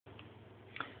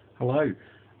Hello.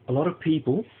 A lot of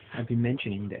people have been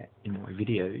mentioning that in my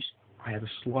videos I have a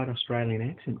slight Australian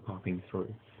accent popping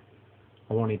through.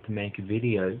 I wanted to make a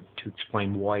video to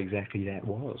explain why exactly that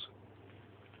was.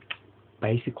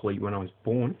 Basically, when I was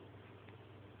born,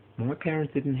 my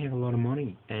parents didn't have a lot of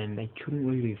money and they couldn't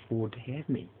really afford to have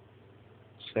me.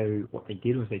 So what they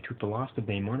did was they took the last of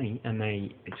their money and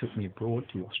they took me abroad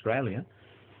to Australia,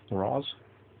 or Oz,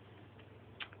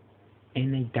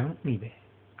 and they dumped me there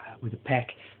with a pack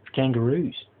of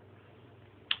kangaroos.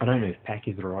 I don't know if pack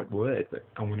is the right word, but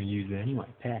I'm going to use it anyway,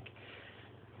 pack.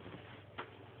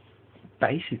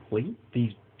 Basically,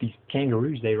 these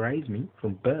kangaroos, they raised me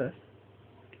from birth.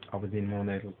 I was in one of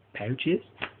those little pouches,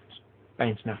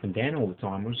 bouncing up and down all the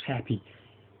time. I was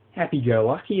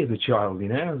happy-go-lucky as a child, you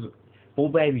know. All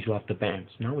babies love to bounce,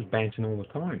 and I was bouncing all the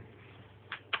time.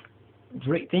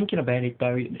 Thinking about it,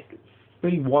 though, it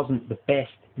really wasn't the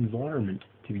best environment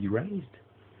to be raised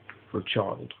for a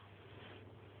child.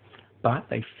 But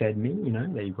they fed me, you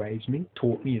know, they raised me,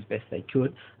 taught me as best they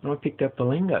could, and I picked up the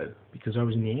lingo because I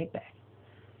was in the airbag.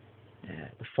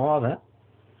 The father,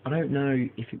 I don't know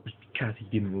if it was because he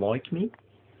didn't like me,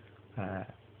 the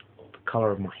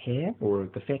colour of my hair, or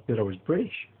the fact that I was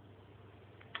British,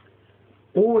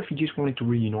 or if he just wanted to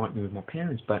reunite me with my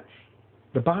parents, but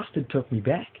the bastard took me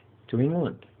back to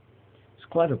England. It's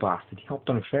a clever bastard. He hopped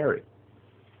on a ferry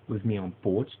with me on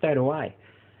board, stayed away,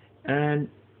 and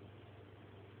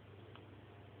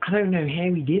I don't know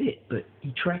how he did it, but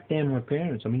he tracked down my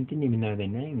parents. I mean, he didn't even know their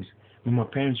names. When my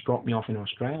parents dropped me off in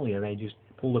Australia, they just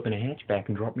pulled up in a hatchback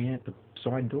and dropped me out the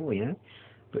side door, you know.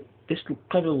 But this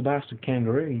clever little bastard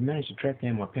kangaroo, he managed to track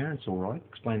down my parents all right,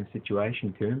 explain the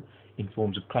situation to him in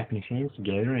forms of clapping his hands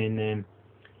together and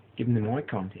giving them eye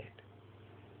contact.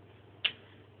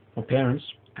 My parents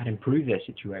had improved their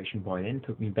situation by then,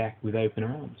 took me back with open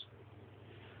arms.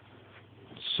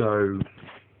 So,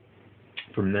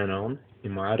 from then on,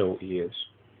 in my adult years,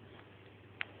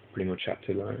 pretty much had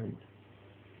to learn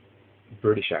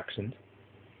British accent.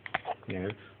 You know,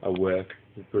 I work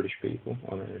with British people.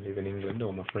 I don't live in England.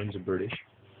 All my friends are British,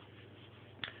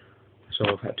 so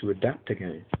I've had to adapt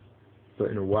again.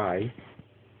 But in a way,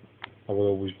 I will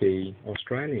always be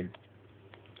Australian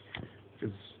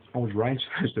because I was raised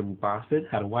first little bastard.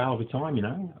 Had a whale of a time, you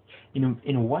know.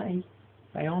 In a way,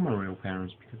 they are my real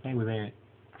parents because they were there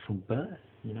from birth.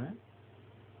 You know,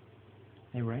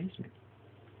 they raised me.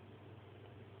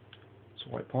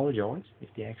 So I apologise if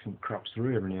the accent crops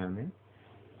through every now and then.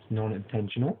 It's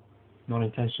non-intentional. Not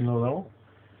intentional at all.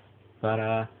 But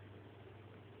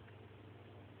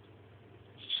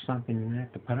it's just something you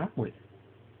have to put up with.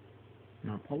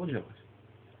 And I apologise.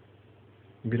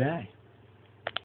 Good day.